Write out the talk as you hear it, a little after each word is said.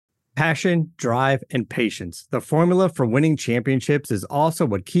Passion, drive, and patience. The formula for winning championships is also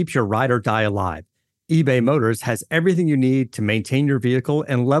what keeps your ride or die alive. eBay Motors has everything you need to maintain your vehicle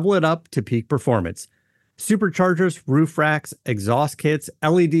and level it up to peak performance. Superchargers, roof racks, exhaust kits,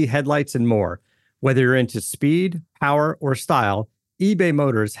 LED headlights, and more. Whether you're into speed, power, or style, eBay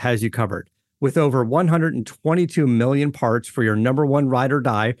Motors has you covered. With over 122 million parts for your number one ride or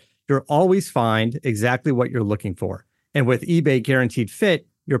die, you'll always find exactly what you're looking for. And with eBay Guaranteed Fit,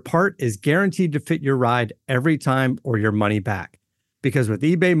 your part is guaranteed to fit your ride every time or your money back. Because with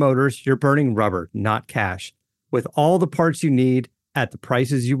eBay Motors, you're burning rubber, not cash. With all the parts you need at the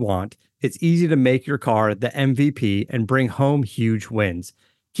prices you want, it's easy to make your car the MVP and bring home huge wins.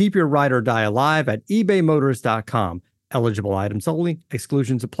 Keep your ride or die alive at ebaymotors.com. Eligible items only.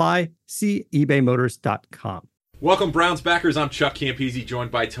 Exclusions apply. See ebaymotors.com. Welcome, Browns backers. I'm Chuck Campese, joined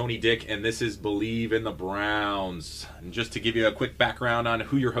by Tony Dick, and this is Believe in the Browns. And just to give you a quick background on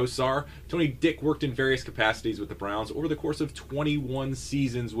who your hosts are, Tony Dick worked in various capacities with the Browns over the course of 21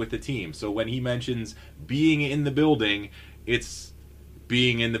 seasons with the team. So when he mentions being in the building, it's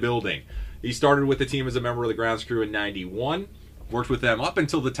being in the building. He started with the team as a member of the grounds crew in 91. Worked with them up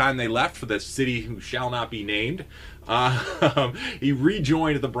until the time they left for the city who shall not be named. He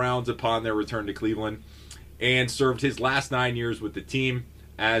rejoined the Browns upon their return to Cleveland and served his last 9 years with the team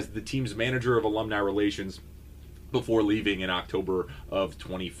as the team's manager of alumni relations before leaving in October of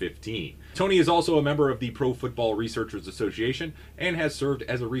 2015. Tony is also a member of the Pro Football Researchers Association and has served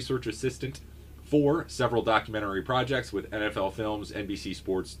as a research assistant for several documentary projects with NFL Films, NBC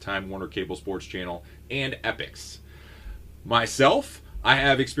Sports, Time Warner Cable Sports Channel, and Epix. Myself, I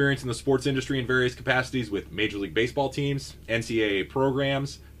have experience in the sports industry in various capacities with Major League Baseball teams, NCAA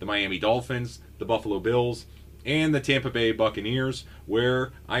programs, the Miami Dolphins, the Buffalo Bills, and the Tampa Bay Buccaneers,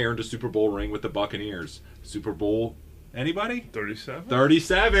 where I earned a Super Bowl ring with the Buccaneers. Super Bowl, anybody? 37.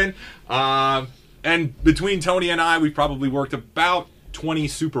 37. And between Tony and I, we've probably worked about 20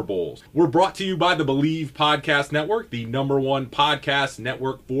 Super Bowls. We're brought to you by the Believe Podcast Network, the #1 podcast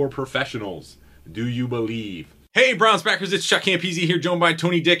network for professionals. Do you believe? Hey, Browns backers, it's Chuck Campese here, joined by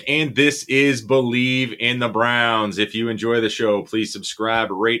Tony Dick, and this is Believe in the Browns. If you enjoy the show, please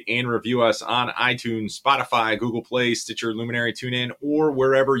subscribe, rate, and review us on iTunes, Spotify, Google Play, Stitcher, Luminary, TuneIn, or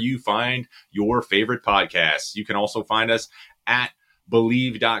wherever you find your favorite podcasts. You can also find us at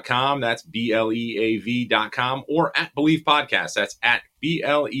Believe.com, that's BLEAV.com, or at Believe Podcasts, that's at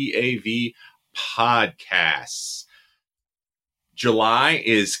BLEAV Podcasts. July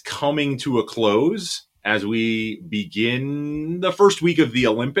is coming to a close as we begin the first week of the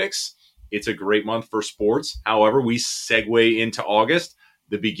Olympics. It's a great month for sports. However, we segue into August.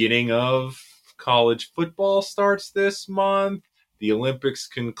 The beginning of college football starts this month. The Olympics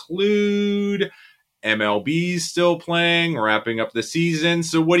conclude. MLB's still playing, wrapping up the season.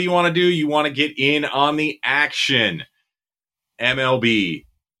 So what do you want to do? You want to get in on the action. MLB,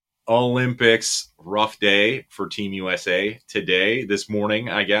 Olympics, rough day for Team USA today, this morning,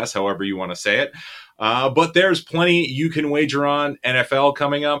 I guess, however you want to say it. But there's plenty you can wager on. NFL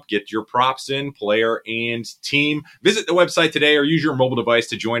coming up. Get your props in, player and team. Visit the website today or use your mobile device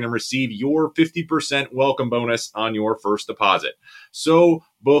to join and receive your 50% welcome bonus on your first deposit. So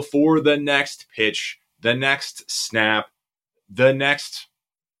before the next pitch, the next snap, the next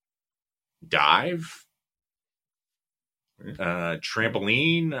dive,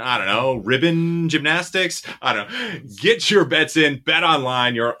 trampoline, I don't know, ribbon gymnastics, I don't know. Get your bets in. Bet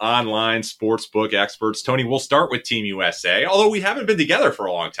Online, your online sportsbook experts. Tony, we'll start with Team USA, although we haven't been together for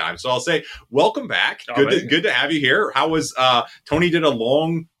a long time. So I'll say welcome back. Good to have you here. How was Tony did a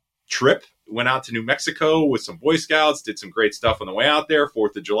long trip, went out to New Mexico with some Boy Scouts, did some great stuff on the way out there,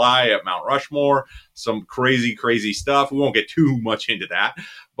 4th of July at Mount Rushmore, some crazy stuff. We won't get too much into that,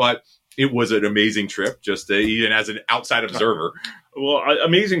 but it was an amazing trip, just even as an outside observer. Well,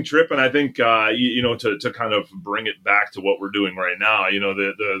 amazing trip, and I think to kind of bring it back to what we're doing right now.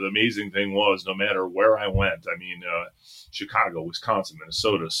 The amazing thing was, no matter where I went, Chicago, Wisconsin,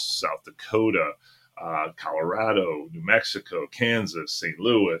 Minnesota, South Dakota, Colorado, New Mexico, Kansas, St.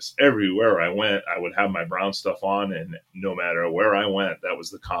 Louis, everywhere I went, I would have my Brown stuff on, and no matter where I went, that was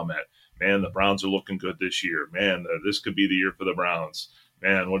the comment. Man, the Browns are looking good this year. Man, this could be the year for the Browns.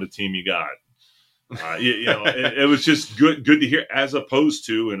 Man, what a team you got. It was just good to hear, as opposed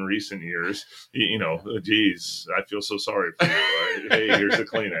to in recent years, geez, I feel so sorry for you. Hey, here's a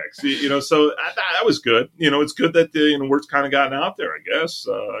Kleenex. So that was good. It's good that word's kind of gotten out there, I guess.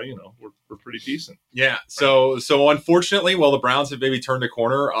 We're pretty decent. Yeah. So unfortunately, the Browns have maybe turned a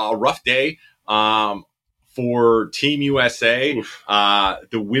corner. A rough day for Team USA.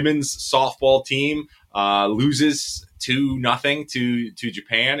 The women's softball team loses 2-0 to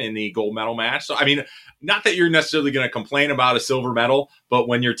Japan in the gold medal match. So, I mean, not that you're necessarily going to complain about a silver medal, but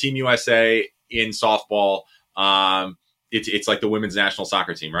when you're Team USA in softball, it's like the women's national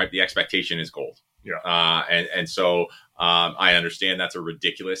soccer team, right? The expectation is gold. Yeah. And so I understand that's a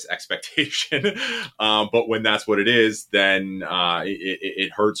ridiculous expectation. But when that's what it is, then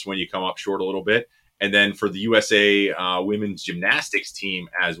it hurts when you come up short a little bit. And then for the USA women's gymnastics team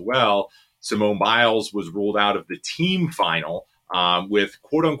as well, Simone Biles was ruled out of the team final with,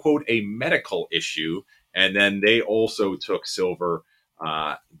 quote unquote, a medical issue. And then they also took silver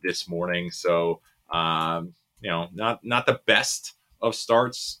this morning. So, not the best of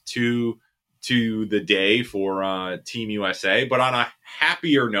starts to the day for Team USA. But on a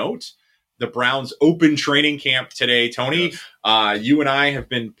happier note, the Browns open training camp today, Tony. Yes. You and I have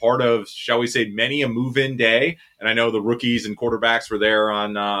been part of, shall we say, many a move-in day. And I know the rookies and quarterbacks were there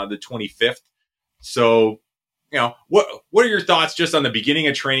on the 25th. So, what are your thoughts just on the beginning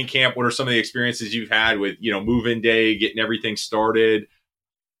of training camp? What are some of the experiences you've had with, move-in day, getting everything started?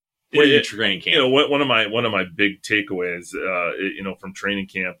 What are your training camp? One of my big takeaways, from training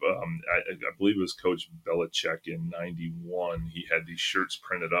camp, I believe it was Coach Belichick in '91. He had these shirts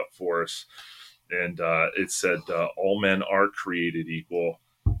printed up for us, and it said, "All men are created equal.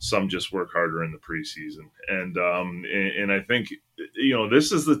 Some just work harder in the preseason." And I think,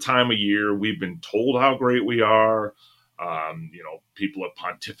 this is the time of year we've been told how great we are. People have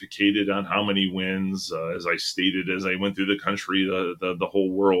pontificated on how many wins. As I stated, as I went through the country, the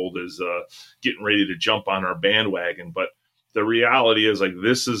whole world is getting ready to jump on our bandwagon. But the reality is, like,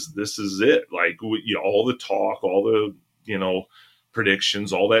 this is it. Like, all the talk, all the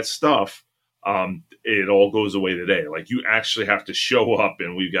predictions, all that stuff. It all goes away today. Like, you actually have to show up,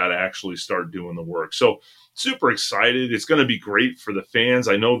 and we've got to actually start doing the work. So super excited. It's going to be great for the fans.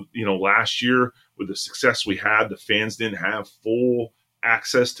 I know, last year with the success we had, the fans didn't have full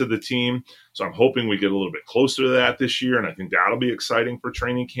access to the team. So I'm hoping we get a little bit closer to that this year. And I think that'll be exciting for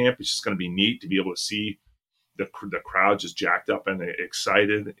training camp. It's just going to be neat to be able to see the crowd just jacked up and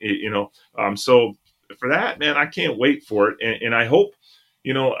excited, So for that, man, I can't wait for it. And I hope,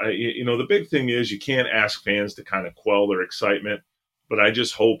 the big thing is you can't ask fans to kind of quell their excitement, but I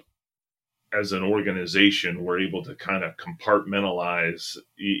just hope as an organization, we're able to kind of compartmentalize,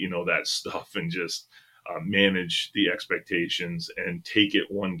 that stuff and just manage the expectations and take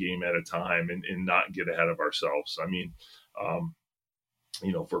it one game at a time and not get ahead of ourselves. I mean,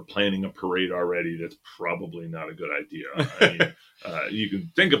 if we're planning a parade already, that's probably not a good idea. I mean, you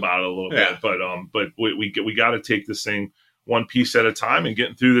can think about it a little bit, but we got to take this thing one piece at a time and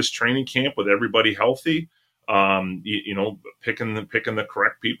getting through this training camp with everybody healthy. Picking the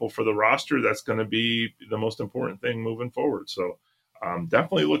correct people for the roster, that's going to be the most important thing moving forward. So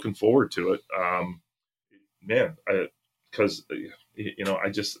definitely looking forward to it. Because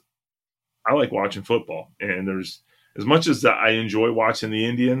I like watching football, and there's, as much as I enjoy watching the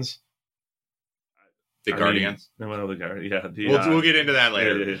Indians, the Guardians. We'll get into that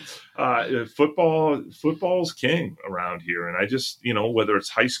later. Football's king around here. And I just, whether it's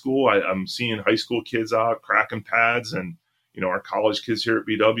high school, I'm seeing high school kids out cracking pads, and, our college kids here at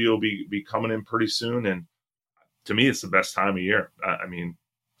BW will be coming in pretty soon. And to me, it's the best time of year. I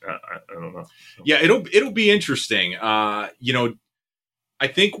don't know. Yeah, it'll be interesting. I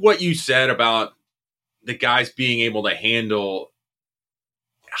think what you said about the guys being able to handle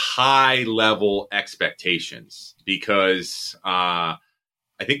high level expectations, because I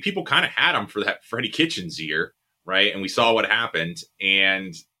think people kind of had them for that Freddie Kitchens year, right? And we saw what happened,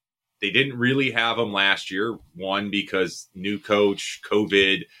 and they didn't really have them last year. One, because new coach,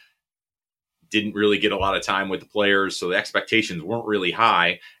 COVID, didn't really get a lot of time with the players, so the expectations weren't really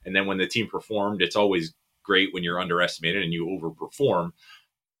high. And then when the team performed, it's always great when you're underestimated and you overperform.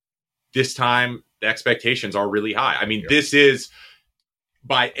 This time, the expectations are really high. I mean, This is,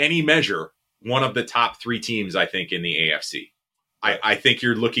 by any measure, one of the top three teams, I think, in the AFC. I think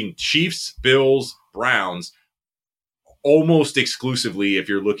you're looking Chiefs, Bills, Browns, almost exclusively if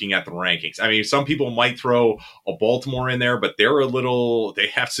you're looking at the rankings. I mean, some people might throw a Baltimore in there, but they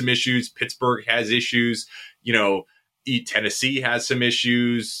have some issues. Pittsburgh has issues. Tennessee has some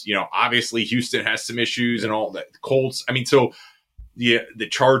issues. Obviously Houston has some issues and all that. Colts. I mean, so the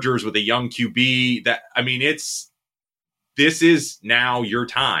Chargers with a young QB, this is now your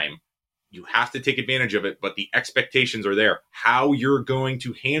time. You have to take advantage of it, but the expectations are there. How you're going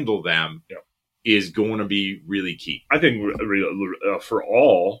to handle them is going to be really key. I think for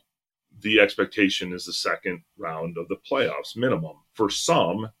all, the expectation is the second round of the playoffs minimum. For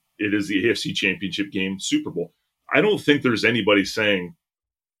some, it is the AFC Championship game, Super Bowl. I don't think there's anybody saying,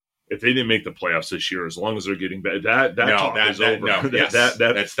 if they didn't make the playoffs this year, as long as they're getting better, that talk is over. No,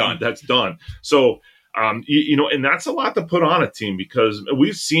 that's done. That's done. So, and that's a lot to put on a team, because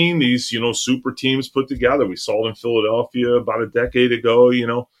we've seen these, super teams put together. We saw it in Philadelphia about a decade ago.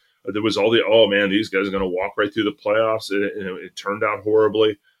 There was all oh man, these guys are going to walk right through the playoffs. It turned out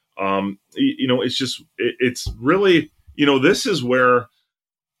horribly. It's really, this is where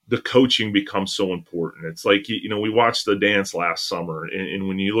the coaching becomes so important. It's like, we watched The Dance last summer, and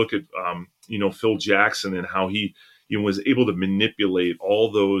when you look at, Phil Jackson and how he, was able to manipulate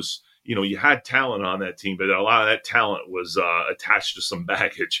all those, you had talent on that team, but a lot of that talent was attached to some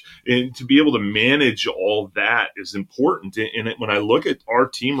baggage. And to be able to manage all that is important. And when I look at our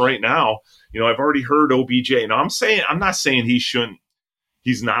team right now, I've already heard OBJ. Now I'm not saying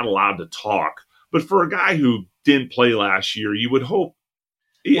he's not allowed to talk, but for a guy who didn't play last year, you would hope.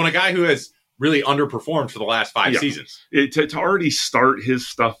 When a guy who has really underperformed for the last 5 seasons. To already start his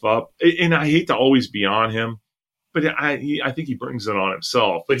stuff up, and I hate to always be on him, but I think he brings it on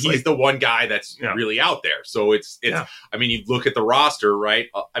himself. But he's the one guy that's really out there. So it's. I mean, you look at the roster, right?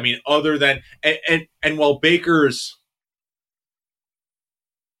 I mean, other than and while Baker's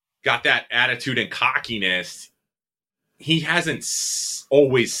got that attitude and cockiness, he hasn't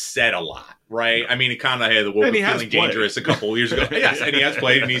always said a lot, right? I mean, it kind of had the Wolf feeling dangerous a couple of years ago. Yes, and he has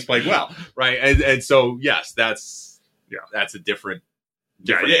played, and he's played well, right? And so yes, that's a different.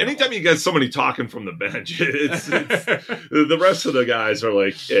 Anytime you get somebody talking from the bench, it's the rest of the guys are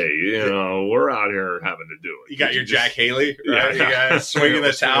like, hey, we're out here having to do it. You got your Jack Haley, right? You got swinging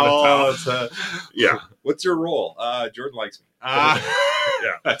the towel. What's your role? Jordan likes me.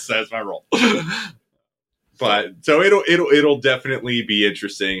 That's my role. But so it'll definitely be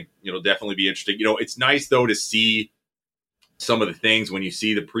interesting. It'll definitely be interesting. It's nice though to see some of the things when you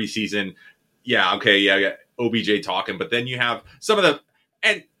see the preseason. I got OBJ talking, but then you have some of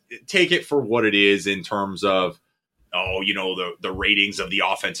and take it for what it is in terms of, the ratings of the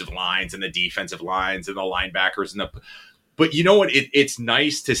offensive lines and the defensive lines and the linebackers but you know what? It's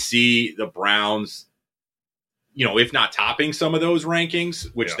nice to see the Browns, if not topping some of those rankings,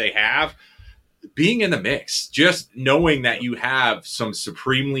 which they have, being in the mix, just knowing that you have some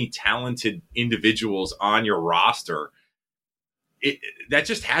supremely talented individuals on your roster. That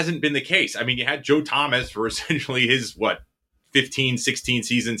just hasn't been the case. I mean, you had Joe Thomas for essentially his, 15, 16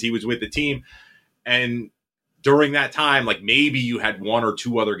 seasons he was with the team. And during that time, maybe you had one or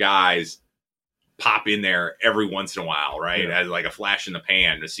two other guys pop in there every once in a while, right? As a flash in the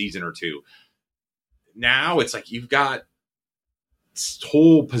pan, a season or two. Now it's you've got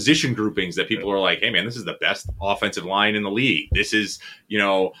whole position groupings that people are like, hey man, this is the best offensive line in the league. This is,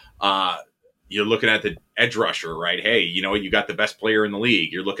 you're looking at the edge rusher, right? Hey, you got the best player in the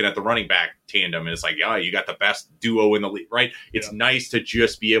league. You're looking at the running back tandem, and it's you got the best duo in the league, right? It's nice to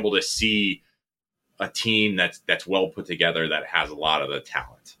just be able to see a team that's well put together, that has a lot of the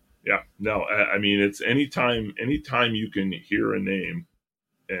talent. Yeah, no, I mean, it's anytime you can hear a name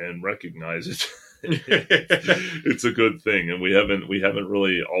and recognize it, it's a good thing, and we haven't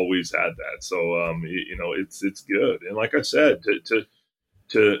really always had that. So, it's good. And like I said,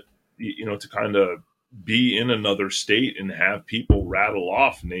 to kind of be in another state and have people rattle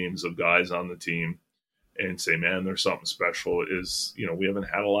off names of guys on the team and say, man, there's something special, is, we haven't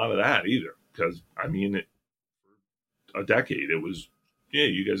had a lot of that either. Because, I mean, a decade, it was,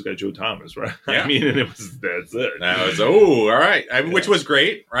 you guys got Joe Thomas, right? Yeah. I mean, and that's it. That was, all right. Which was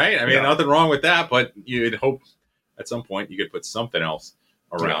great, right? I mean, nothing wrong with that, but you'd hope at some point you could put something else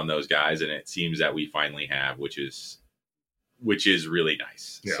around those guys. And it seems that we finally have, which is really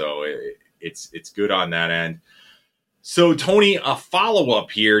nice. Yeah. So it's good on that end. So Tony, a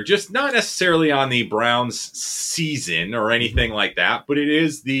follow-up here, just not necessarily on the Browns season or anything like that, but it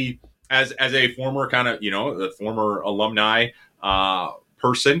is as a former kind of, the former alumni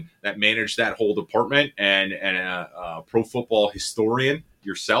person that managed that whole department and a pro football historian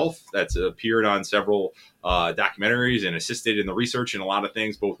yourself that's appeared on several documentaries and assisted in the research and a lot of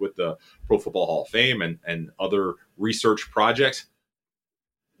things, both with the Pro Football Hall of Fame and other research projects.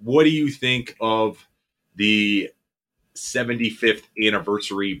 What do you think of the 75th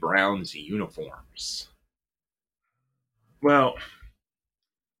anniversary Browns uniforms? Well,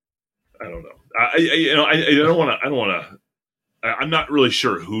 I don't know. I don't want to. I'm not really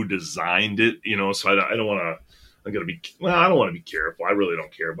sure who designed it, so I don't want to. I don't want to be careful. I really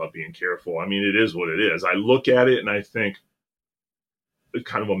don't care about being careful. I mean, it is what it is. I look at it and I think it's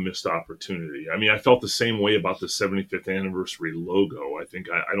kind of a missed opportunity. I mean, I felt the same way about the 75th anniversary logo. I think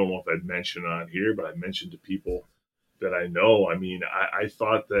I don't know if I'd mentioned on here, but I mentioned to people that I know. I mean, I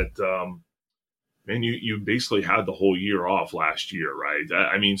thought that and you basically had the whole year off last year, right?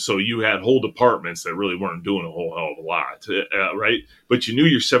 I mean, so you had whole departments that really weren't doing a whole hell of a lot, right? But you knew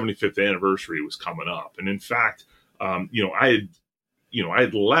your 75th anniversary was coming up. And in fact, I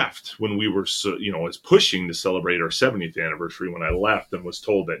had left when we were, was pushing to celebrate our 70th anniversary when I left and was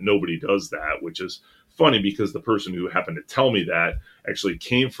told that nobody does that, which is funny because the person who happened to tell me that actually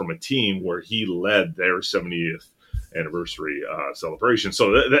came from a team where he led their 70th anniversary celebration.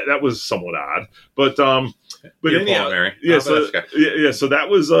 So that was somewhat odd, but anyhow, so that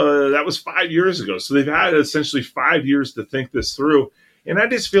was 5 years ago. So they've had essentially 5 years to think this through. And I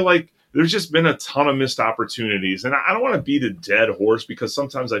just feel like there's just been a ton of missed opportunities. And I don't want to beat a dead horse because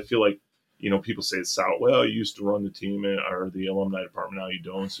sometimes I feel like, people say it's out. Well, you used to run the team or the alumni department. Now you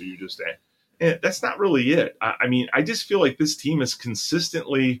don't. So you're just, that's not really it. I mean, I just feel like this team is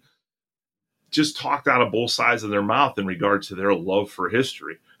consistently just talked out of both sides of their mouth in regard to their love for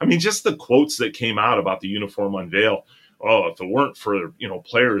history. I mean, just the quotes that came out about the uniform unveil. Oh, if it weren't for,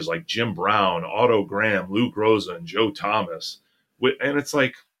 players like Jim Brown, Otto Graham, Lou Groza, and Joe Thomas. And it's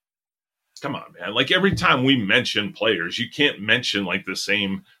like, come on, man. Like every time we mention players, you can't mention like the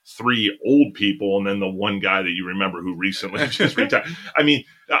same three old people and then the one guy that you remember who recently just retired. I mean,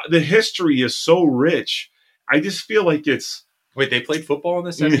 the history is so rich. I just feel like it's, wait, they played football in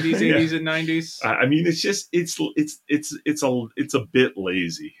the 70s, 80s, and 90s? I mean, it's just it's a bit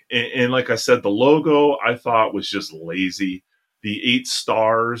lazy. And like I said, the logo I thought was just lazy. The 8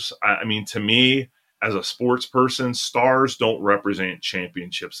 stars, I mean, to me, as a sports person, stars don't represent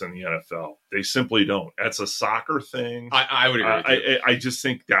championships in the NFL. They simply don't. That's a soccer thing. I would agree. I just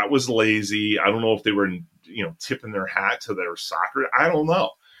think that was lazy. I don't know if they were, tipping their hat to their soccer. I don't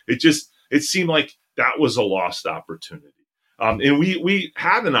know. It seemed like that was a lost opportunity. And we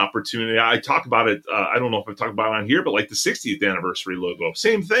had an opportunity. I talk about it. I don't know if I talk about it on here, but like the 60th anniversary logo,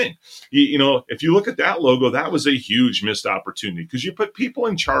 same thing. If you look at that logo, that was a huge missed opportunity because you put people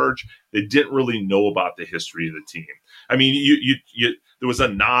in charge that didn't really know about the history of the team. I mean, there was a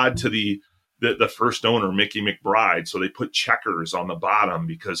nod to the first owner, Mickey McBride. So they put checkers on the bottom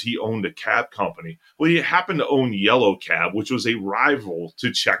because he owned a cab company. Well, he happened to own Yellow Cab, which was a rival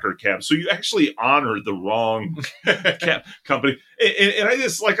to Checker Cab. So you actually honored the wrong cab company. And I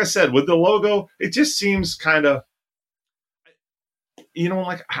just, like I said, with the logo, it just seems kind of,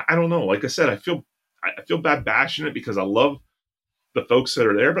 like, I don't know. Like I said, I feel bad bashing it because I love the folks that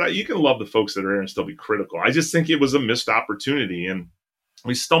are there, but you can love the folks that are there and still be critical. I just think it was a missed opportunity. And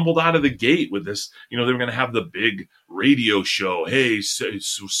we stumbled out of the gate with this, they were going to have the big radio show. Hey,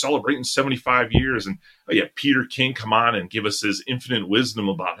 celebrating 75 years. And Peter King come on and give us his infinite wisdom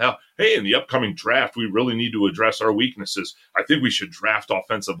about how, hey, in the upcoming draft, we really need to address our weaknesses. I think we should draft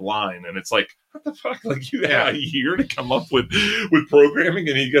offensive line. And it's like, what the fuck? Like you had a year to come up with programming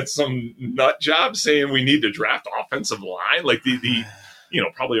and you got some nut job saying we need to draft offensive line. Like the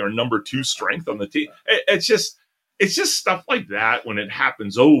probably our number 2 strength on the team. It's just stuff like that when it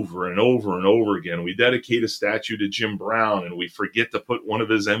happens over and over and over again. We dedicate a statue to Jim Brown and we forget to put one of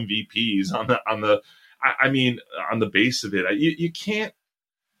his MVPs on the base of it. You can't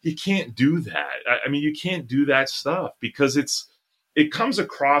do that. I mean, you can't do that stuff because it comes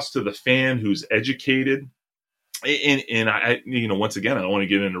across to the fan who's educated. And I once again, I don't want to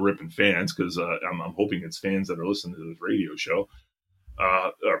get into ripping fans because I'm hoping it's fans that are listening to this radio show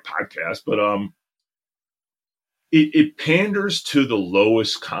or podcast, but It panders to the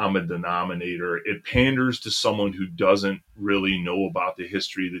lowest common denominator. It panders to someone who doesn't really know about the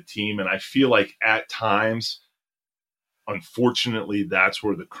history of the team. And I feel like at times, unfortunately, that's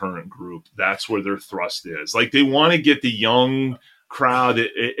where the current group, that's where their thrust is. Like they want to get the young crowd.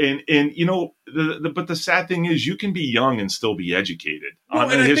 But the sad thing is you can be young and still be educated on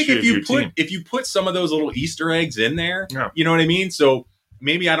the history of your team. If you put some of those little Easter eggs in there, you know what I mean? So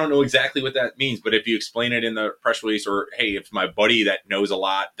maybe I don't know exactly what that means, but if you explain it in the press release or, hey, if my buddy that knows a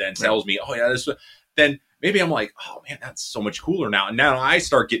lot then tells me, oh, yeah, then maybe I'm like, oh, man, that's so much cooler now. And now I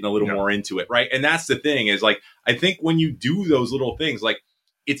start getting a little more into it, right? And that's the thing is, like, I think when you do those little things, like,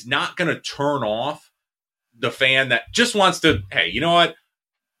 it's not going to turn off the fan that just wants to, hey, you know what?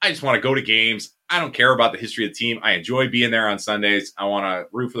 I just want to go to games. I don't care about the history of the team. I enjoy being there on Sundays. I want to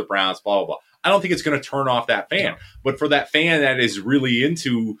root for the Browns, blah, blah, blah. I don't think it's going to turn off that fan. But for that fan that is really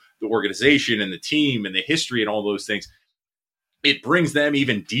into the organization and the team and the history and all those things, it brings them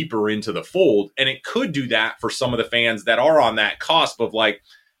even deeper into the fold. And it could do that for some of the fans that are on that cusp of like,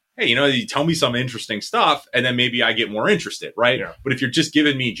 hey, you tell me some interesting stuff and then maybe I get more interested, right? Yeah. But if you're just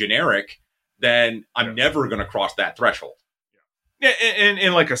giving me generic, then I'm never going to cross that threshold. Yeah,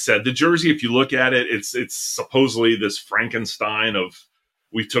 and like I said, the jersey, if you look at it, it's supposedly this Frankenstein of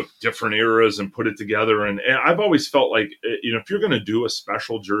we took different eras and put it together. And I've always felt like, if you're going to do a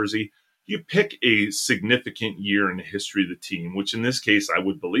special jersey, you pick a significant year in the history of the team, which in this case, I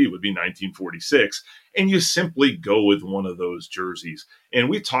would believe would be 1946. And you simply go with one of those jerseys. And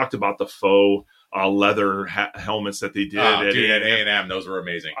we talked about the faux leather helmets that they did at A&M. Those were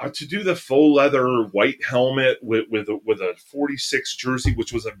amazing. To do the faux leather white helmet with a 46 jersey,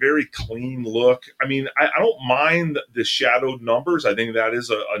 which was a very clean look. I mean, I don't mind the shadowed numbers. I think that is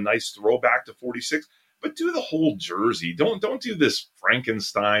a nice throwback to 46. But do the whole jersey. Don't do this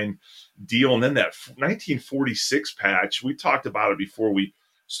Frankenstein deal. And then that 1946 patch, we talked about it before we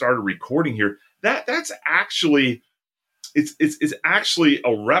started recording here. That's actually it's actually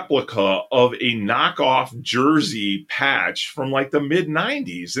a replica of a knockoff jersey patch from like the mid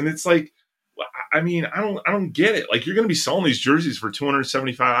 90s. And it's like, I mean, I don't get it. Like, you're going to be selling these jerseys for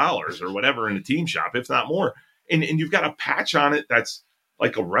 $275 or whatever in a team shop, if not more. And you've got a patch on it that's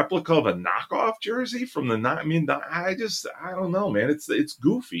like a replica of a knockoff jersey from the, I don't know, man. It's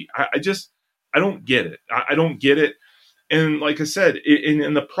goofy. I don't get it. I don't get it. And like I said,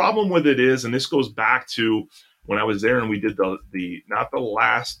 and the problem with it is, and this goes back to when I was there and we did the not the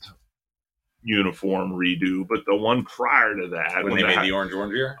last uniform redo, but the one prior to that. When they made the orange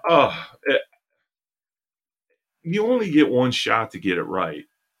year? You only get one shot to get it right.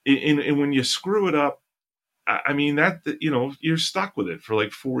 And when you screw it up, I mean, you're stuck with it for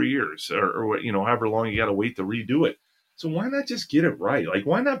like 4 years or however long you got to wait to redo it. So why not just get it right? Like,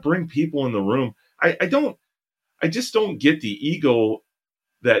 why not bring people in the room? I just don't get the ego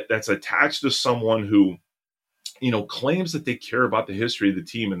that's attached to someone who, claims that they care about the history of the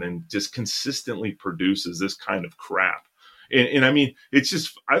team and then just consistently produces this kind of crap. And I mean, it's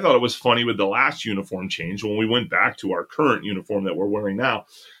just, I thought it was funny with the last uniform change when we went back to our current uniform that we're wearing now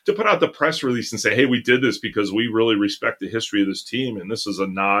to put out the press release and say, hey, we did this because we really respect the history of this team. And this is a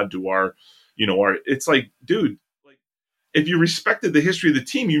nod to our, it's like, dude, like, if you respected the history of the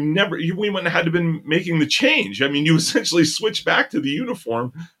team, we wouldn't have had to been making the change. I mean, you essentially switched back to the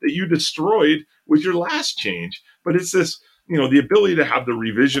uniform that you destroyed with your last change. But it's this, the ability to have the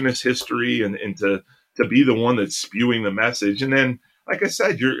revisionist history and to be the one that's spewing the message. And then, like I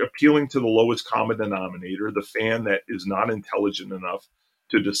said, you're appealing to the lowest common denominator, the fan that is not intelligent enough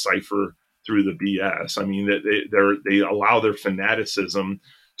to decipher through the BS. I mean, they allow their fanaticism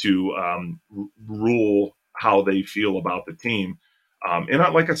to rule how they feel about the team. And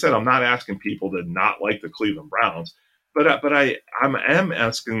like I said, I'm not asking people to not like the Cleveland Browns, but I am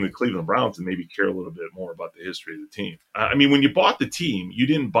asking the Cleveland Browns to maybe care a little bit more about the history of the team. I mean, when you bought the team, you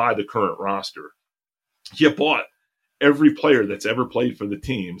didn't buy the current roster. You bought every player that's ever played for the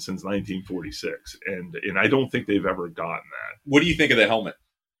team since 1946, and I don't think they've ever gotten that. What do you think of the helmet?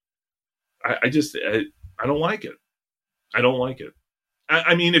 I don't like it. I don't like it.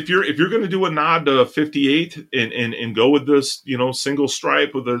 I mean, if you're going to do a nod to 58 and go with this, single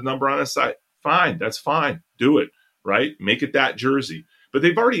stripe with the number on the side, fine, that's fine. Do it, right? Make it that jersey. But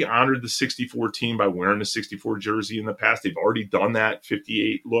they've already honored the 64 team by wearing the 64 jersey in the past. They've already done that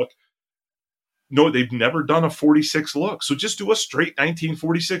 58 look. No, they've never done a 46 look. So just do a straight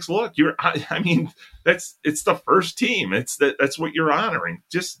 1946 look. It's the first team. That's what you're honoring.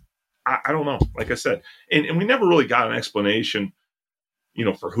 Just, I don't know. Like I said, and we never really got an explanation,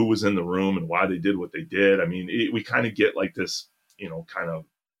 for who was in the room and why they did what they did. I mean, we kind of get like this, kind of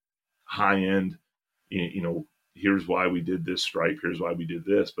high end, here's why we did this stripe. Here's why we did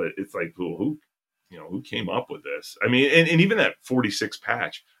this. But it's like, who came up with this? I mean, and even that 46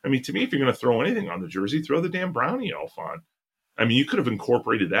 patch. I mean, to me, if you're going to throw anything on the jersey, throw the damn brownie elf on. I mean, you could have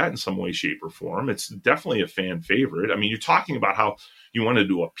incorporated that in some way, shape, or form. It's definitely a fan favorite. I mean, you're talking about how you wanted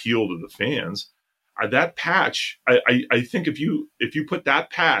to appeal to the fans. That patch, I think if you put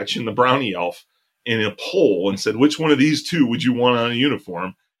that patch in the brownie elf in a poll and said, which one of these two would you want on a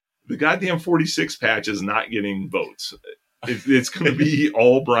uniform? The goddamn 46 patch is not getting votes. It's going to be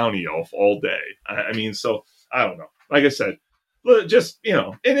all brownie elf all day. I mean, so I don't know. Like I said, just,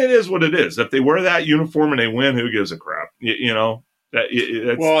 and it is what it is. If they wear that uniform and they win, who gives a crap? Well,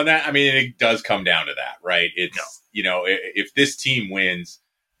 it does come down to that, right? It's, if this team wins,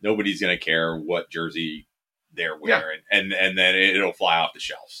 nobody's going to care what jersey they're wearing, and then it'll fly off the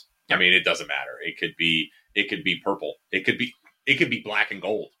shelves. I mean, it doesn't matter. It could be purple. It could be black and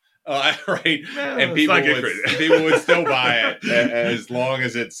gold. Right, and people would still buy it as long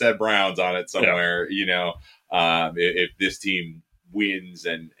as it said Browns on it somewhere. Yeah. If this team wins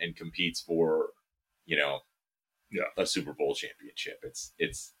and competes for, a Super Bowl championship,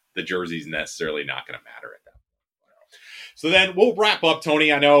 it's the jersey's necessarily not going to matter at that point. So then we'll wrap up,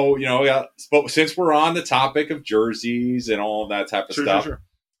 Tony. I know, but since we're on the topic of jerseys and all of that type of stuff, Sure.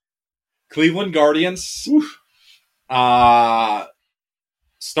 Cleveland Guardians. Start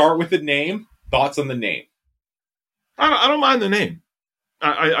with the name. Thoughts on the name? I don't mind the name.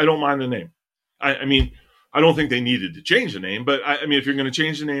 I don't mind the name. I mean, I don't think they needed to change the name, but I mean, if you're going to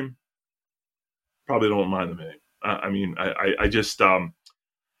change the name, probably don't mind the name. I mean, I just I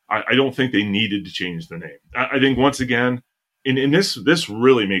don't think they needed to change the name. I think once again, and this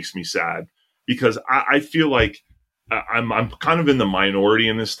really makes me sad because I feel like I'm kind of in the minority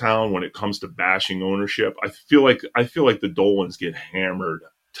in this town when it comes to bashing ownership. I feel like the Dolans get hammered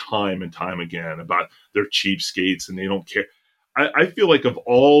time and time again about their cheapskates and they don't care. I feel like of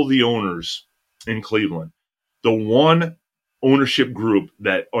all the owners in Cleveland, the one ownership group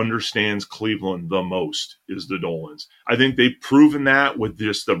that understands Cleveland the most is the Dolans. I think they've proven that with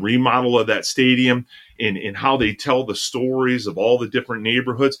just the remodel of that stadium and how they tell the stories of all the different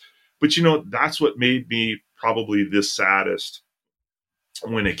neighborhoods. But, that's what made me probably the saddest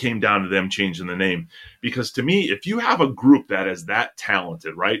when it came down to them changing the name. Because to me, if you have a group that is that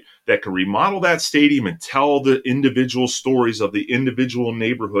talented, right, that can remodel that stadium and tell the individual stories of the individual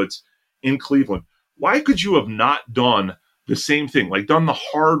neighborhoods in Cleveland, why could you have not done the same thing, like done the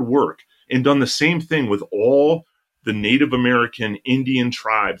hard work and done the same thing with all the Native American Indian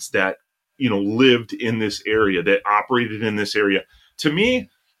tribes that, lived in this area, that operated in this area? To me,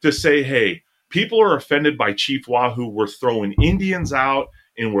 to say, hey, people are offended by Chief Wahoo, we're throwing Indians out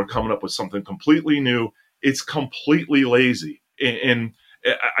and we're coming up with something completely new, it's completely lazy. And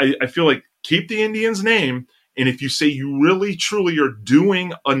I feel like keep the Indians' name. And if you say you really, truly are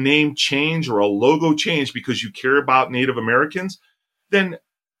doing a name change or a logo change because you care about Native Americans, then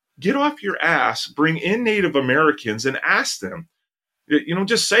get off your ass, bring in Native Americans and ask them,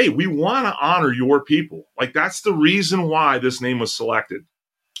 just say, we want to honor your people. Like, that's the reason why this name was selected.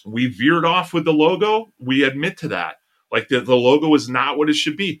 We veered off with the logo. We admit to that. Like, the logo is not what it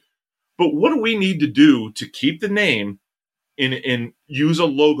should be. But what do we need to do to keep the name and use a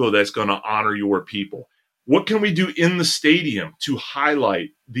logo that's going to honor your people? What can we do in the stadium to highlight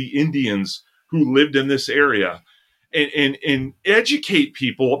the Indians who lived in this area and educate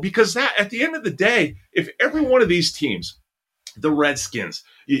people? Because that, at the end of the day, if every one of these teams, the Redskins,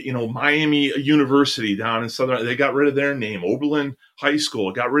 Miami University down in Southern, they got rid of their name, Oberlin High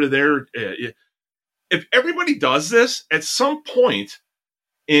School got rid of their, if everybody does this, at some point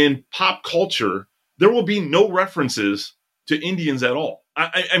in pop culture, there will be no references to Indians at all.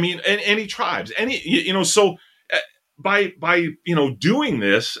 I mean, any tribes, so by doing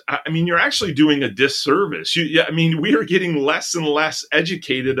this, I mean, you're actually doing a disservice. I mean, we are getting less and less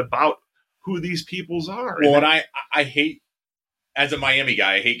educated about who these peoples are. Well, and I hate, as a Miami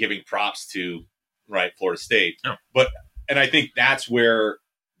guy, I hate giving props to, Florida State. Yeah. And I think that's where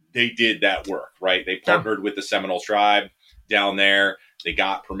they did that work, right? They partnered with the Seminole tribe down there. They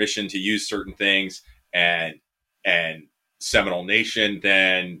got permission to use certain things, and Seminole Nation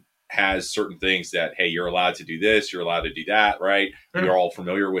then has certain things that, hey, you're allowed to do this, you're allowed to do that, right? Mm-hmm. You're all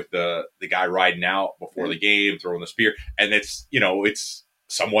familiar with the guy riding out before the game, throwing the spear. And it's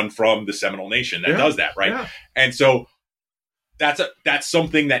someone from the Seminole Nation that does that, right? Yeah. And so that's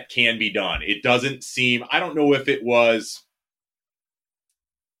something that can be done. It doesn't seem, I don't know if it was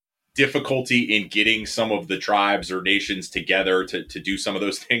difficulty in getting some of the tribes or nations together to do some of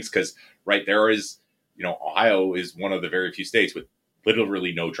those things, because there is, Ohio is one of the very few states with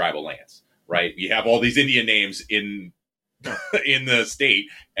literally no tribal lands, right? You have all these Indian names in the state,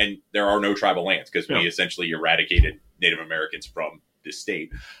 and there are no tribal lands because we essentially eradicated Native Americans from this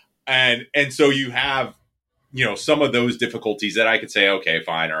state. And so you have, some of those difficulties that I could say, okay,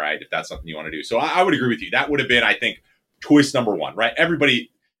 fine, all right, if that's something you want to do. So I would agree with you. That would have been, I think, choice number one, right?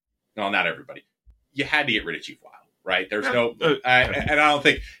 Not everybody. You had to get rid of Chief Wahoo, right? There's and I don't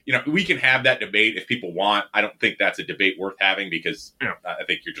think, we can have that debate if people want. I don't think that's a debate worth having because I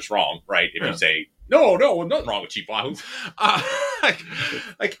think you're just wrong, right? If you say, no, nothing wrong with Chief Wahoo.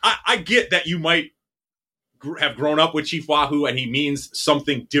 I get that you might have grown up with Chief Wahoo and he means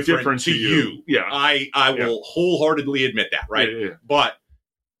something different to you. Yeah. I will wholeheartedly admit that, right? Yeah. But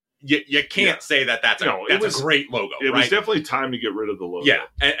you can't say that's a great logo. It was definitely time to get rid of the logo. Yeah,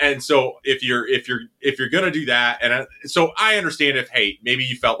 and so if you're gonna do that, and so I understand if maybe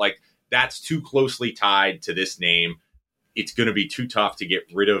you felt like that's too closely tied to this name, it's gonna be too tough to get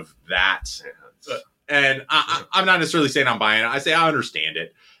rid of that. Yeah, and I'm not necessarily saying I'm buying it. I say I understand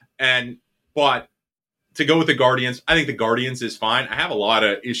it, but to go with the Guardians, I think the Guardians is fine. I have a lot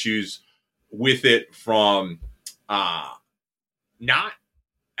of issues with it from not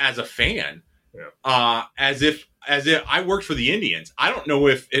as a fan, as if I worked for the Indians. I don't know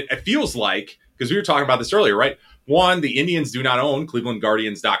if it feels like, because we were talking about this earlier, right? One, the Indians do not own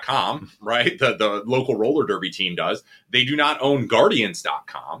ClevelandGuardians.com, right? The local roller derby team does. They do not own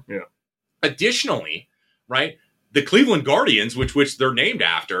Guardians.com. Yeah. Additionally, right, the Cleveland Guardians, which they're named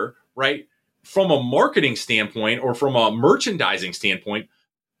after, right, from a marketing standpoint or from a merchandising standpoint,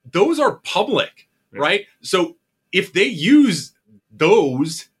 those are public, right? So if they use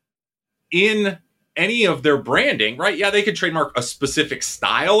those in any of their branding, right? Yeah, they could trademark a specific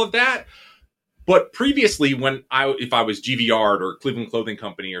style of that. But previously, if I was GVR or Cleveland Clothing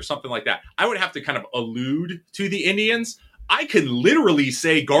Company or something like that, I would have to kind of allude to the Indians. I can literally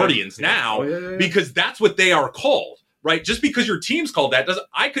say Guardians now because that's what they are called, right? Just because your team's called that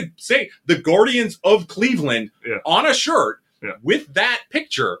I could say the Guardians of Cleveland on a shirt with that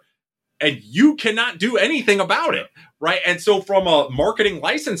picture, and you cannot do anything about it, right? And so from a marketing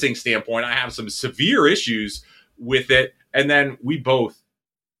licensing standpoint, I have some severe issues with it. And then we both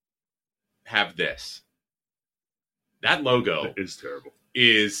have this. That logo is terrible.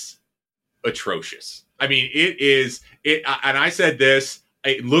 Is atrocious. I mean, and I said this,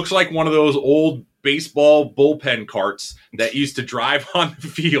 it looks like one of those old baseball bullpen carts that used to drive on the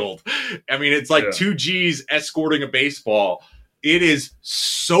field. I mean, it's like two G's escorting a baseball. It is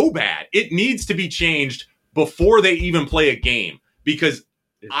so bad. It needs to be changed before they even play a game, because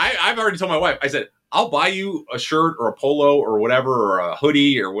I've already told my wife, I said, I'll buy you a shirt or a polo or whatever, or a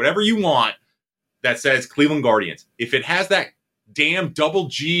hoodie or whatever you want that says Cleveland Guardians. If it has that damn double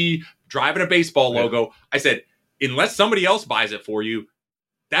G driving a baseball logo, I said, unless somebody else buys it for you,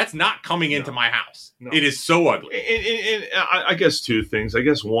 that's not coming into my house. No. It is so ugly. And I guess two things. I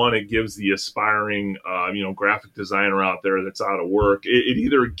guess one, it gives the aspiring, graphic designer out there that's out of work. It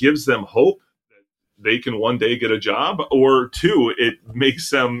either gives them hope that they can one day get a job, or two, it makes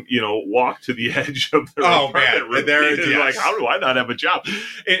them, walk to the edge of their apartment. Like, how do I not have a job?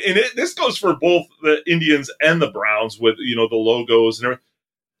 And this goes for both the Indians and the Browns with, the logos and everything.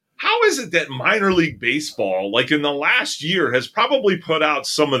 How is it that minor league baseball, like in the last year, has probably put out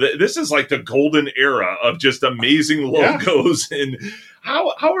some of this is like the golden era of just amazing logos. And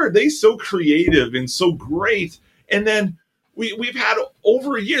how are they so creative and so great? And then we've had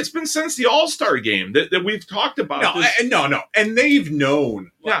over a year. It's been since the All-Star game that we've talked about this. No. And they've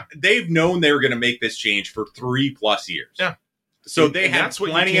known. Yeah. They've known they were going to make this change for 3+ years. Yeah. So they had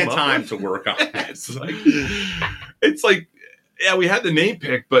plenty of time to work on it. It's like, yeah, we had the name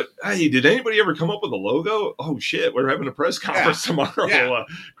pick, but hey, did anybody ever come up with a logo? Oh shit, we're having a press conference tomorrow. Yeah.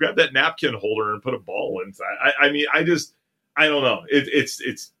 Grab that napkin holder and put a ball inside. I don't know.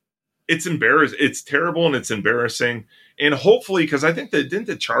 It's embarrassing. It's terrible and it's embarrassing. And hopefully, because I think didn't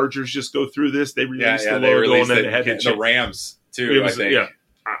the Chargers just go through this? They released the logo and then they had the Rams too. I think. Yeah,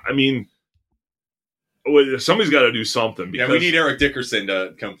 I mean, somebody's got to do something. Because, we need Eric Dickerson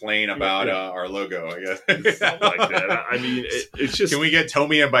to complain about our logo, I guess. Something like that. I mean, it's just... Can we get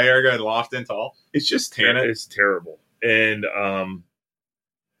Tommy and Baerga and Lofton Tall? It's just it's terrible. And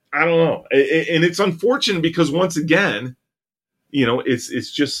I don't know. And it's unfortunate because, once again,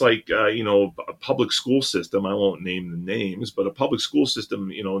 it's just like, a public school system. I won't name the names, but a public school system,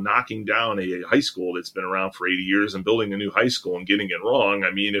 knocking down a high school that's been around for 80 years and building a new high school and getting it wrong.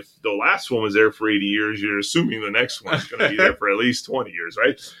 I mean, if the last one was there for 80 years, you're assuming the next one's going to be there for at least 20 years,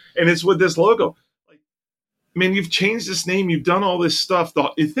 right? And it's with this logo. Like, man, you've changed this name. You've done all this stuff.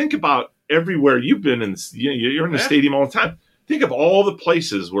 Think about everywhere you've been in. You're in the stadium all the time. Think of all the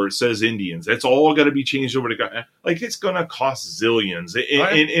places where it says Indians. That's all got to be changed over to like it's going to cost zillions.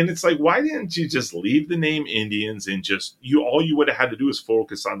 And it's like, why didn't you just leave the name Indians and just all you would have had to do is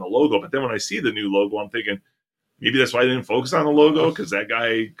focus on the logo? But then when I see the new logo, I'm thinking maybe that's why I didn't focus on the logo, because that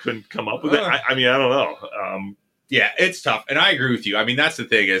guy couldn't come up with it. I mean, I don't know. Yeah, it's tough. And I agree with you. I mean, that's the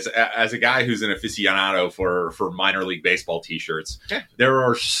thing is, as a guy who's an aficionado for minor league baseball T-shirts, there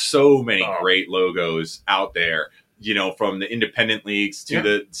are so many great logos out there. From the independent leagues to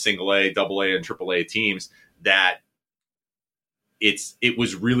the single A, double A, and triple A teams, that it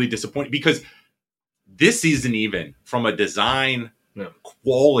was really disappointing, because this isn't even from a design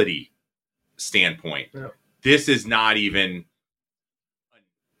quality standpoint. Yeah. This is not even an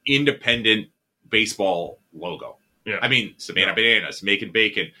independent baseball logo. Yeah. I mean, Savannah Bananas, Making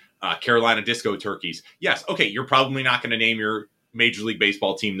Bacon, Carolina Disco Turkeys. Yes, okay, you're probably not going to name your Major League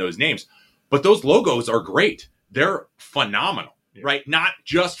Baseball team those names, but those logos are great. They're phenomenal, right? Not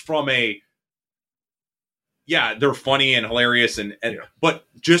just from they're funny and hilarious, but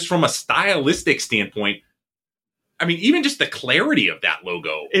just from a stylistic standpoint, I mean, even just the clarity of that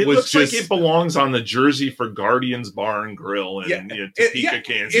logo. It was looks just, like it belongs on the jersey for Guardians Bar and Grill in Topeka,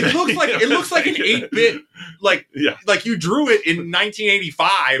 Kansas. It looks like an 8-bit, like you drew it in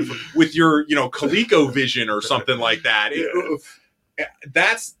 1985 with your, ColecoVision or something like that.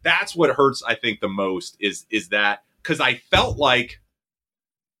 That's what hurts, I think, the most is that, because I felt like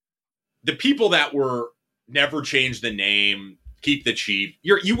the people that were never change the name, keep the chief,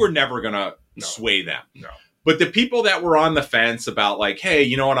 you were never gonna sway them. No. But the people that were on the fence about like, hey,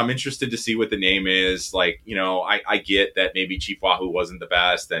 you know what, I'm interested to see what the name is. Like, I get that maybe Chief Wahoo wasn't the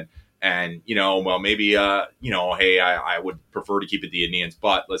best, and well, maybe hey, I would prefer to keep it the Indians,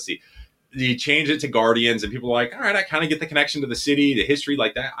 but let's see. You change it to Guardians, and people are like, all right, I kind of get the connection to the city, the history,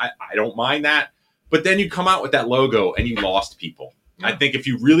 like that. I don't mind that. But then you come out with that logo and you lost people. Yeah. I think if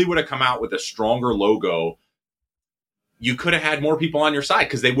you really would have come out with a stronger logo, you could have had more people on your side,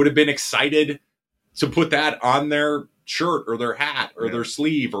 because they would have been excited to put that on their shirt or their hat or their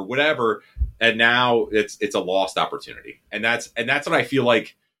sleeve or whatever. And now it's a lost opportunity. And that's what I feel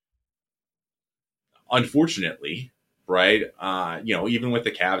like, unfortunately, right? Even with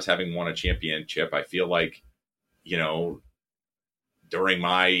the Cavs having won a championship, I feel like, during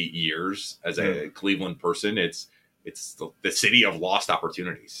my years as a Cleveland person, it's the city of lost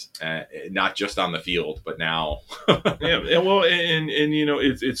opportunities, not just on the field, but now. Yeah. Well, and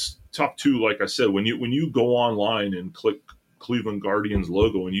it's tough too. Like I said, when you go online and click Cleveland Guardians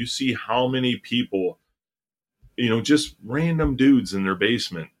logo and you see how many people, just random dudes in their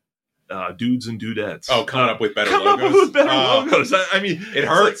basement, dudes and dudettes. Oh, coming up with better logos. I mean, it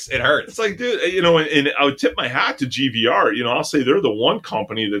hurts. It hurts. It's like, dude, and I would tip my hat to GVR. I'll say they're the one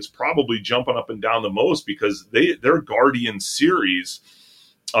company that's probably jumping up and down the most, because their Guardian series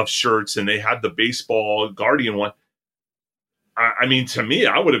of shirts, and they had the baseball Guardian one. I mean, to me,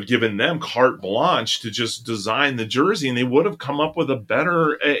 I would have given them carte blanche to just design the jersey, and they would have come up with a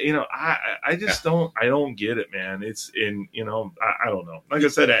better, I just don't get it, man. It's I don't know. Like I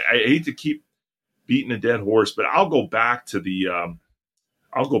said, I hate to keep beating a dead horse, but I'll go back to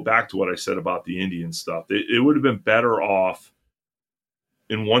what I said about the Indian stuff. It would have been better off.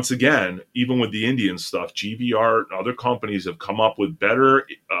 And once again, even with the Indian stuff, GVR and other companies have come up with better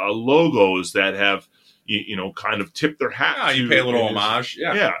logos that have, kind of tip their hat. Yeah, you pay a little homage.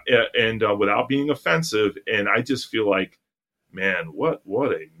 Yeah. And without being offensive. And I just feel like, man, what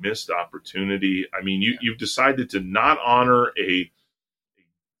a missed opportunity. I mean, you've decided to not honor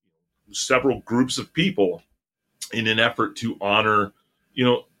several groups of people in an effort to honor,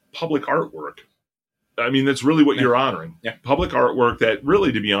 public artwork. I mean, that's really what you're honoring. Yeah. Public artwork that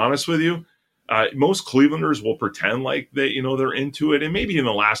really, to be honest with you, most Clevelanders will pretend like they're into it. And maybe in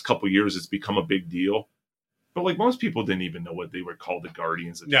the last couple of years, it's become a big deal. But like, most people didn't even know what they were called, the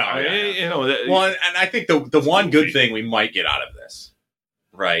Guardians. No, well, and I think the one good thing we might get out of this,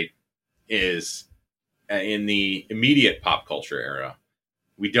 right, is in the immediate pop culture era,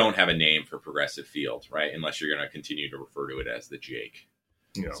 we don't have a name for Progressive Field, right? Unless you're going to continue to refer to it as the Jake.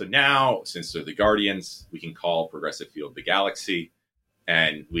 Yeah. So now, since they're the Guardians, we can call Progressive Field the Galaxy.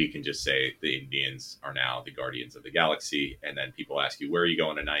 And we can just say the Indians are now the Guardians of the Galaxy. And then people ask you, where are you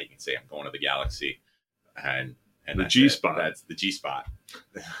going tonight? You can say, I'm going to the Galaxy. And the G spot. That's the G spot.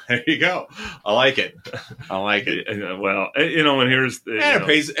 There you go. I like it. Well, and here's it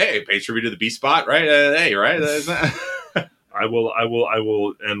pays tribute to the B spot, right? Hey, right? I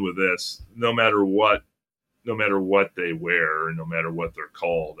will end with this. No matter what they wear, no matter what they're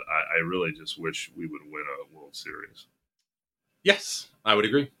called, I really just wish we would win a World Series. Yes, I would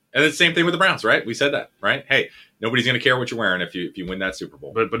agree. And it's the same thing with the Browns, right? We said that, right? Hey, nobody's going to care what you're wearing if you win that Super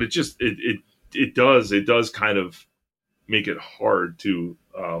Bowl. But it does kind of make it hard to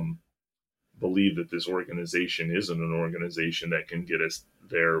believe that this organization isn't an organization that can get us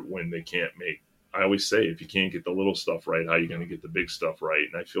there when they can't make. I always say, if you can't get the little stuff right, how are you going to get the big stuff right?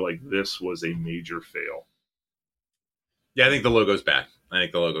 And I feel like this was a major fail. Yeah, I think the logo's bad.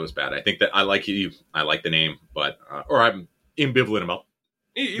 I think that I like the name, but or I'm ambivalent about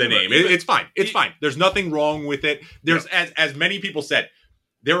the name. It's fine. It's fine. There's nothing wrong with it. There's as many people said,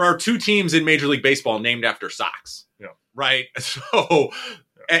 there are 2 teams in Major League Baseball named after socks. Yeah. Right. So,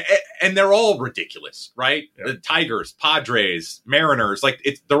 and they're all ridiculous, right? Yeah. The Tigers, Padres, Mariners,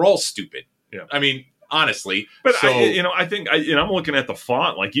 they're all stupid. Yeah. I mean, honestly. But I think I'm looking at the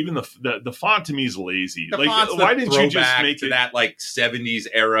font. Like, even the font to me is lazy. The like, why didn't you just make to it that 70s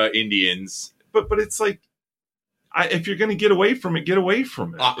era Indians? But it's like, if you're going to get away from it, get away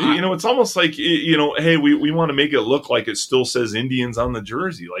from it. It's almost like, hey, we want to make it look like it still says Indians on the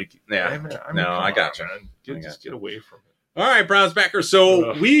jersey. Like, yeah, I got you. Just get away from it. All right, Browns backers.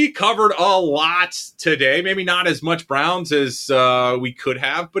 So we covered a lot today. Maybe not as much Browns as we could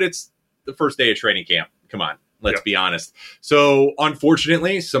have, but it's the first day of training camp. Come on, let's be honest. So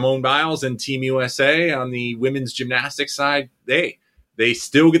unfortunately, Simone Biles and Team USA on the women's gymnastics side, they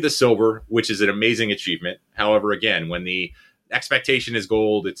still get the silver, which is an amazing achievement. However, again, when the expectation is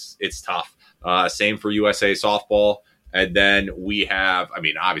gold, it's tough. Same for USA softball. And then we have, I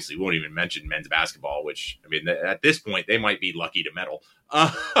mean, obviously, we won't even mention men's basketball, which, I mean, at this point, they might be lucky to medal.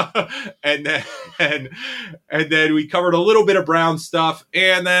 And then we covered a little bit of Brown stuff,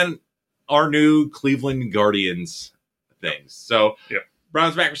 and then our new Cleveland Guardians things. So,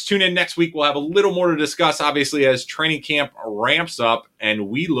 Browns backers, tune in next week. We'll have a little more to discuss, obviously, as training camp ramps up, and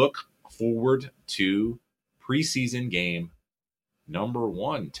we look forward to preseason game number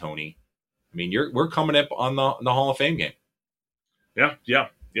 1, Tony. I mean, we're coming up on the Hall of Fame game. Yeah.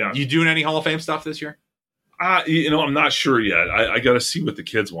 You doing any Hall of Fame stuff this year? I'm not sure yet. I got to see what the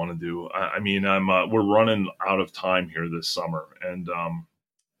kids want to do. I mean, we're running out of time here this summer, and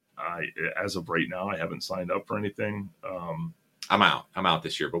as of right now, I haven't signed up for anything. I'm out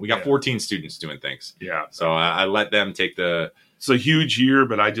this year, but we got 14 students doing things. Yeah. So I let them take the. It's a huge year,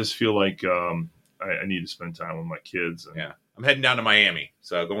 but I just feel like I need to spend time with my kids. And, I'm heading down to Miami,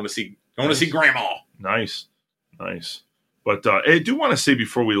 so going to see Grandma. Nice. But I do want to say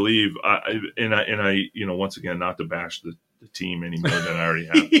before we leave, I once again, not to bash the team any more than I already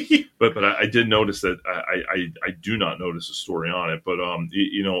have, but I did notice that I do not notice a story on it. But I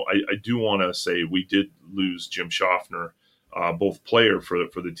do want to say we did lose Jim Schaffner, both player for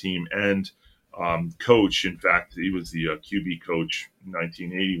the team and coach. In fact, he was the QB coach in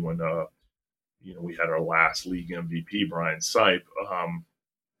 1980 when we had our last league MVP, Brian Sipe.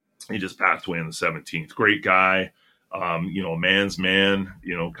 He just passed away on the 17th. Great guy, a man's man,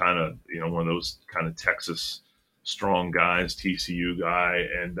 kind of, one of those kind of Texas strong guys, TCU guy,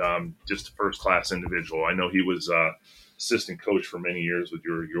 and just a first-class individual. I know he was assistant coach for many years with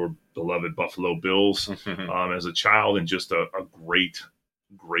your beloved Buffalo Bills as a child, and just a great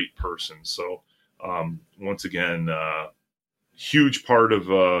person. So once again, huge part of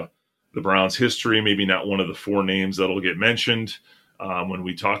the Browns' history, maybe not one of the 4 names that'll get mentioned when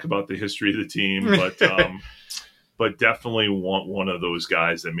we talk about the history of the team, but definitely one of those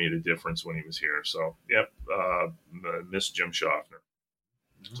guys that made a difference when he was here. So, miss Jim Schaffner.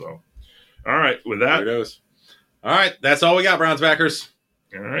 So, all right, with that. There it goes. All right, that's all we got, Browns backers.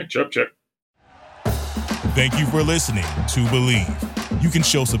 All right, check. Thank you for listening to Believe. You can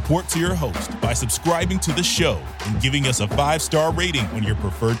show support to your host by subscribing to the show and giving us a 5-star rating on your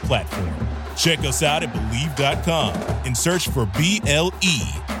preferred platform. Check us out at Believe.com and search for BLEAV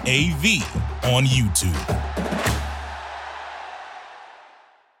on YouTube.